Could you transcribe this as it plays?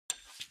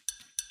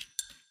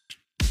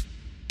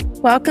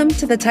Welcome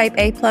to the Type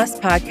A Plus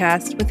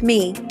podcast with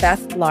me,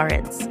 Beth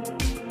Lawrence.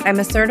 I'm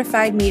a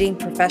certified meeting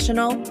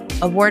professional,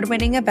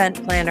 award-winning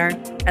event planner,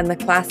 and the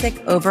classic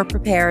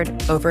over-prepared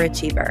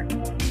overachiever.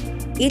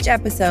 Each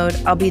episode,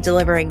 I'll be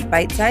delivering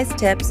bite-sized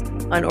tips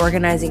on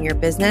organizing your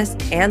business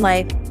and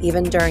life,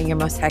 even during your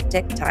most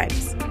hectic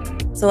times.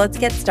 So let's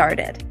get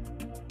started.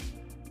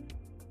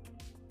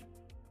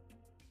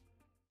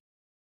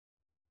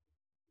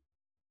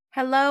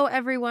 Hello,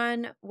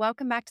 everyone.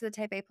 Welcome back to the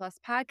Type A Plus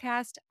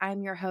podcast.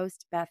 I'm your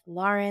host, Beth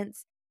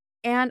Lawrence,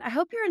 and I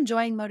hope you're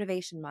enjoying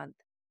Motivation Month.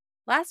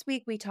 Last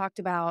week, we talked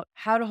about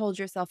how to hold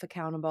yourself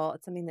accountable.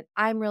 It's something that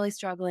I'm really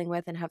struggling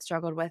with and have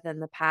struggled with in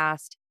the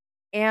past.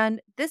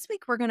 And this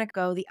week, we're going to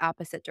go the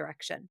opposite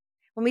direction.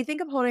 When we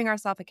think of holding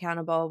ourselves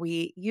accountable,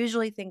 we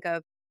usually think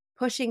of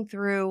pushing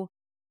through,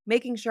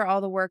 making sure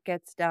all the work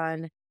gets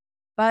done.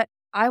 But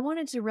I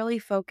wanted to really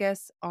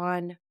focus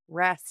on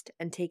rest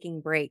and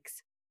taking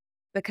breaks,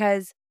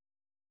 because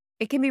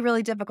it can be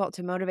really difficult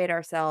to motivate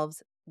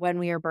ourselves when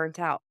we are burnt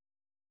out.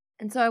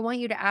 And so I want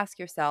you to ask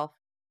yourself,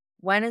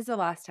 when is the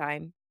last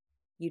time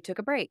you took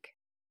a break?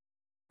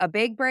 A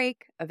big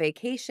break, a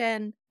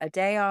vacation, a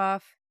day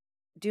off,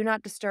 do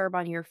not disturb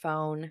on your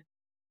phone.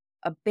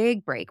 A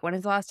big break. When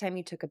is the last time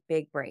you took a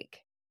big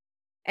break?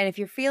 And if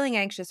you're feeling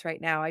anxious right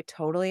now, I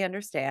totally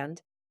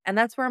understand. And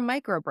that's where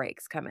micro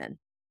breaks come in.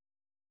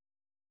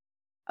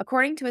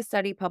 According to a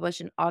study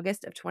published in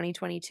August of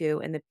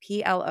 2022 in the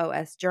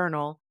PLOS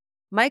journal,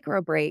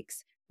 micro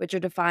breaks, which are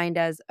defined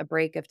as a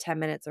break of 10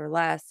 minutes or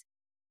less,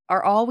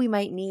 are all we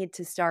might need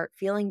to start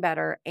feeling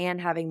better and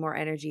having more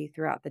energy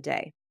throughout the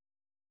day.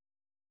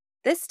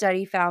 This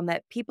study found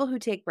that people who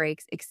take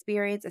breaks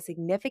experience a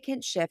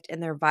significant shift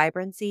in their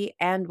vibrancy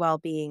and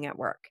well-being at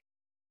work.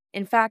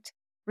 In fact,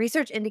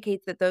 research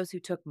indicates that those who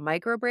took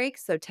micro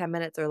breaks, so 10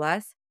 minutes or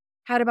less,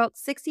 had about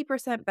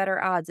 60%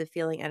 better odds of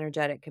feeling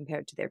energetic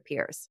compared to their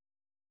peers.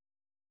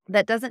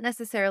 That doesn't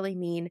necessarily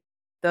mean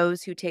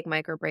those who take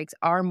micro breaks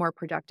are more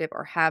productive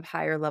or have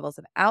higher levels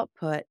of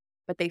output,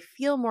 but they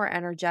feel more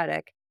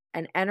energetic,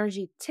 and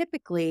energy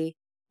typically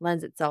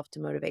lends itself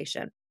to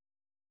motivation.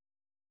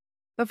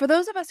 But for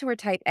those of us who are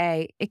type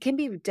A, it can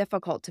be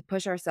difficult to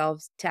push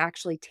ourselves to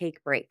actually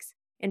take breaks.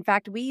 In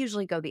fact, we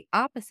usually go the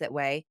opposite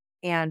way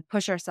and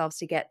push ourselves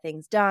to get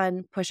things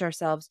done, push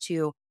ourselves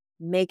to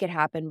make it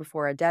happen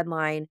before a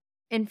deadline.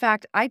 In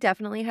fact, I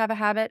definitely have a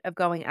habit of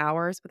going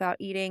hours without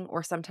eating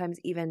or sometimes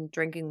even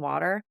drinking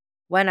water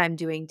when I'm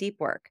doing deep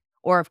work,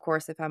 or of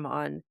course, if I'm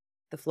on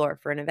the floor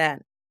for an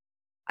event.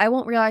 I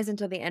won't realize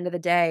until the end of the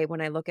day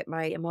when I look at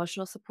my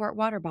emotional support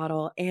water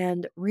bottle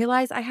and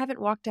realize I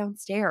haven't walked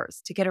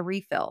downstairs to get a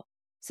refill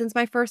since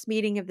my first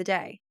meeting of the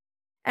day.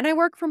 And I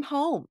work from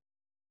home.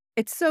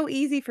 It's so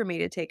easy for me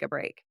to take a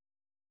break.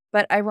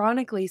 But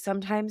ironically,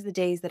 sometimes the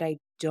days that I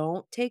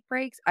don't take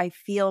breaks, I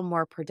feel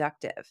more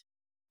productive.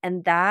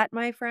 And that,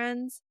 my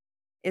friends,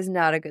 is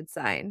not a good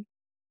sign.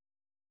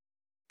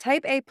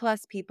 Type A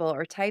plus people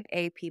or type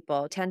A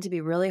people tend to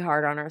be really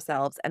hard on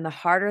ourselves. And the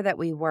harder that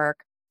we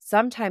work,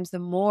 sometimes the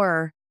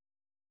more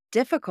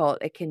difficult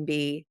it can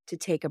be to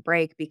take a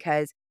break,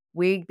 because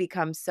we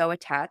become so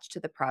attached to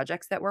the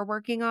projects that we're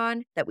working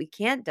on that we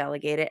can't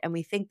delegate it. And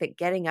we think that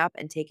getting up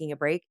and taking a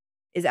break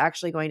is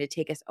actually going to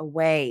take us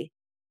away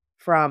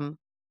from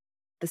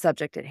the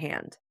subject at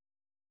hand.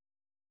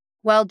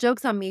 Well,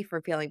 joke's on me for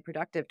feeling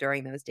productive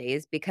during those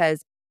days,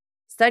 because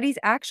studies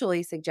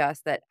actually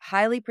suggest that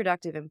highly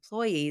productive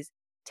employees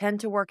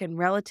tend to work in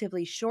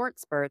relatively short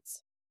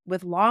spurts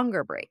with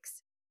longer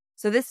breaks.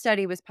 So this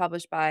study was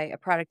published by a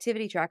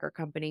productivity tracker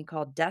company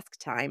called Desk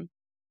Time,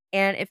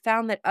 and it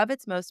found that of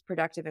its most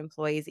productive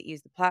employees that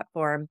use the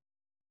platform,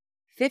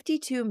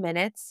 52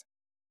 minutes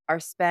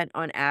are spent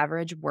on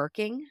average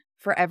working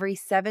for every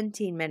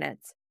 17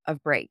 minutes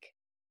of break.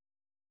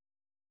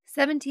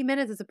 17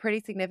 minutes is a pretty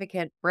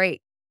significant break,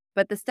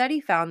 but the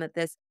study found that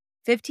this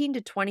 15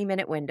 to 20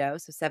 minute window,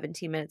 so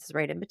 17 minutes is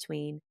right in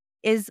between,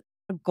 is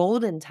a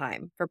golden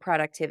time for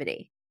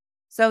productivity.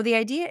 So the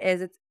idea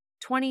is it's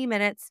 20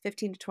 minutes,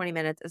 15 to 20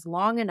 minutes is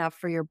long enough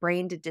for your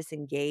brain to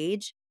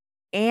disengage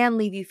and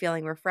leave you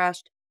feeling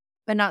refreshed,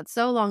 but not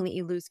so long that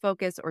you lose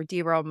focus or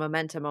derail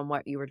momentum on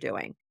what you were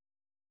doing.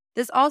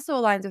 This also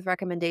aligns with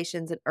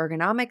recommendations in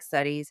ergonomic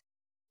studies,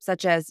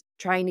 such as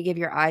trying to give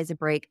your eyes a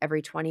break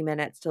every 20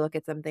 minutes to look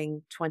at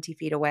something 20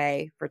 feet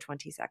away for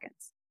 20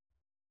 seconds.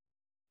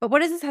 But what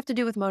does this have to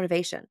do with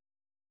motivation?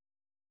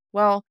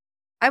 Well,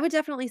 I would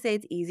definitely say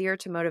it's easier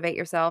to motivate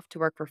yourself to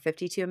work for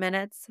 52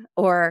 minutes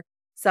or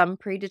some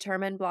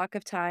predetermined block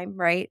of time,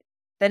 right?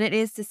 Than it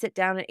is to sit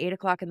down at 8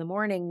 o'clock in the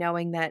morning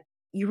knowing that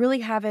you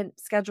really haven't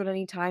scheduled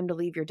any time to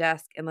leave your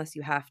desk unless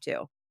you have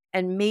to.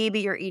 And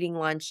maybe you're eating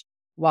lunch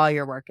while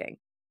you're working.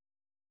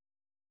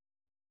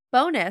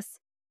 Bonus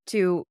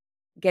to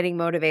getting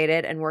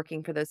motivated and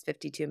working for those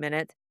 52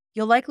 minutes,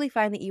 you'll likely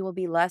find that you will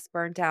be less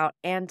burnt out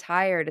and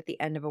tired at the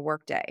end of a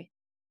workday.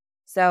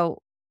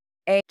 So,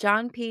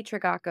 John P.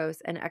 Trigakos,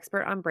 an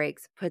expert on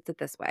breaks, puts it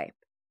this way: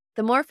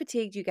 the more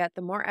fatigued you get,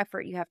 the more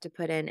effort you have to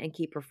put in and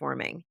keep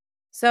performing.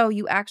 So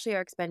you actually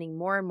are expending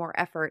more and more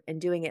effort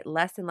and doing it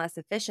less and less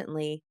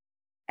efficiently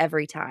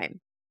every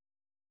time.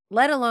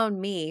 Let alone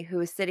me, who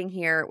is sitting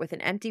here with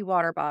an empty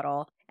water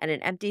bottle and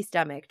an empty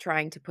stomach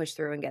trying to push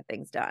through and get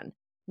things done.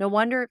 No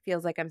wonder it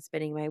feels like I'm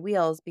spinning my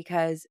wheels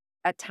because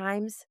at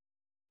times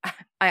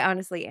I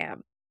honestly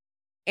am.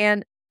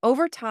 And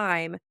over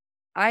time,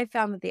 I've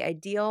found that the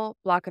ideal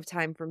block of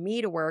time for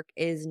me to work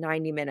is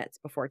 90 minutes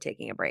before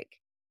taking a break.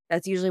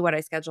 That's usually what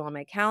I schedule on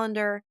my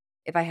calendar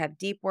if I have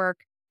deep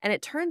work. And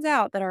it turns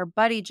out that our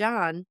buddy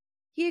John,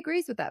 he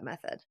agrees with that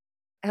method,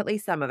 at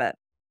least some of it.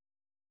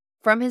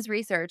 From his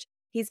research,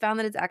 he's found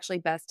that it's actually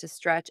best to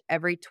stretch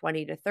every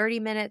 20 to 30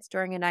 minutes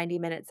during a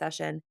 90-minute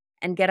session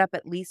and get up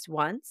at least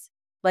once,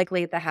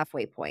 likely at the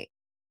halfway point.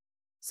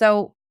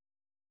 So,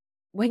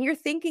 when you're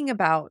thinking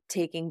about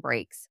taking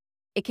breaks,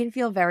 it can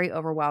feel very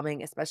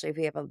overwhelming, especially if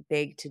you have a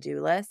big to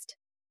do list.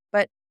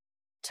 But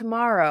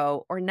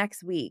tomorrow or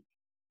next week,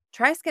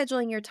 try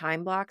scheduling your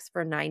time blocks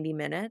for 90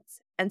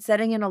 minutes and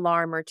setting an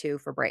alarm or two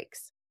for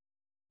breaks.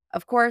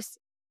 Of course,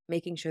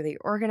 making sure that you're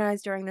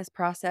organized during this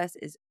process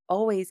is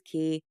always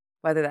key,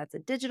 whether that's a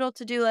digital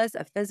to do list,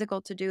 a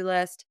physical to do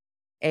list,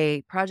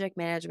 a project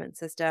management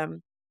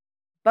system.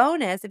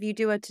 Bonus, if you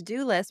do a to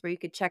do list where you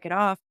could check it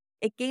off,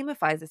 it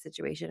gamifies the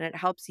situation. It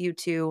helps you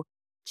to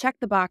check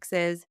the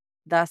boxes,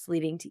 thus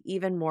leading to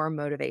even more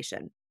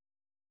motivation.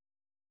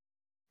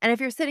 And if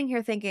you're sitting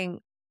here thinking,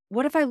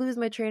 what if I lose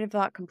my train of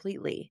thought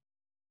completely?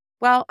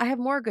 Well, I have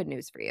more good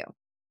news for you.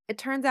 It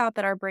turns out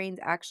that our brains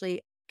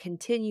actually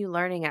continue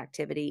learning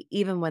activity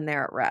even when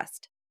they're at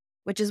rest,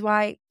 which is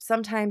why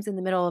sometimes in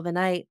the middle of the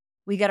night,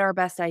 we get our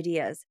best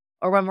ideas.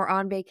 Or when we're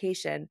on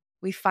vacation,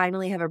 we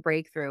finally have a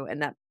breakthrough in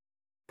that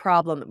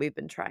problem that we've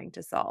been trying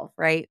to solve,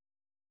 right?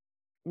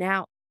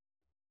 Now,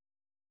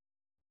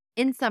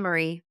 in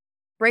summary,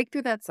 break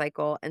through that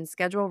cycle and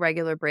schedule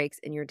regular breaks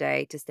in your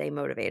day to stay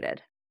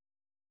motivated.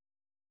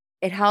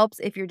 It helps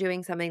if you're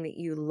doing something that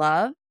you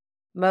love.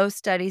 Most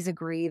studies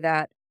agree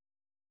that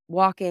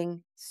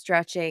walking,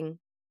 stretching,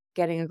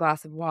 getting a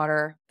glass of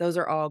water, those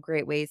are all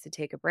great ways to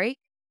take a break.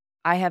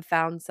 I have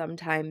found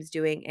sometimes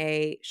doing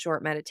a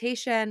short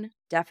meditation,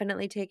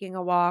 definitely taking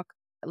a walk,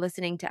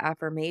 listening to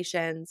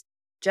affirmations,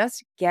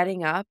 just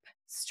getting up,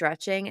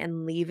 stretching,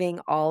 and leaving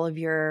all of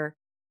your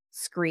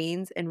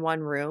screens in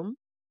one room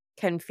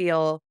can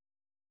feel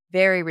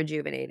very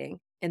rejuvenating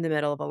in the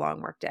middle of a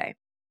long workday.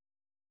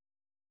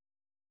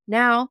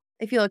 Now,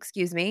 if you'll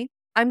excuse me,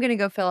 I'm going to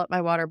go fill up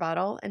my water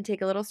bottle and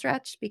take a little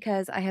stretch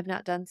because I have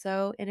not done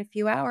so in a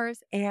few hours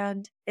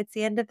and it's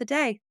the end of the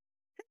day.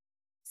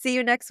 See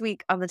you next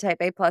week on the Type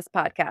A Plus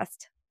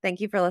podcast.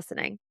 Thank you for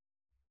listening.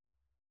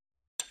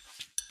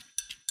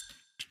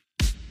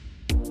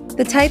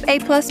 The Type A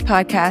Plus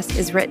podcast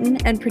is written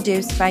and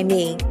produced by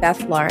me,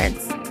 Beth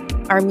Lawrence.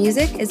 Our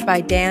music is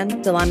by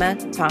Dan Dilemma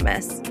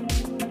Thomas.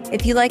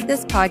 If you like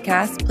this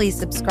podcast, please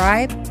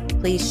subscribe,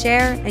 please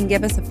share, and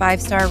give us a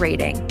 5-star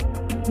rating.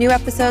 New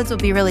episodes will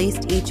be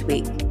released each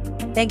week.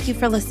 Thank you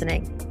for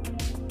listening.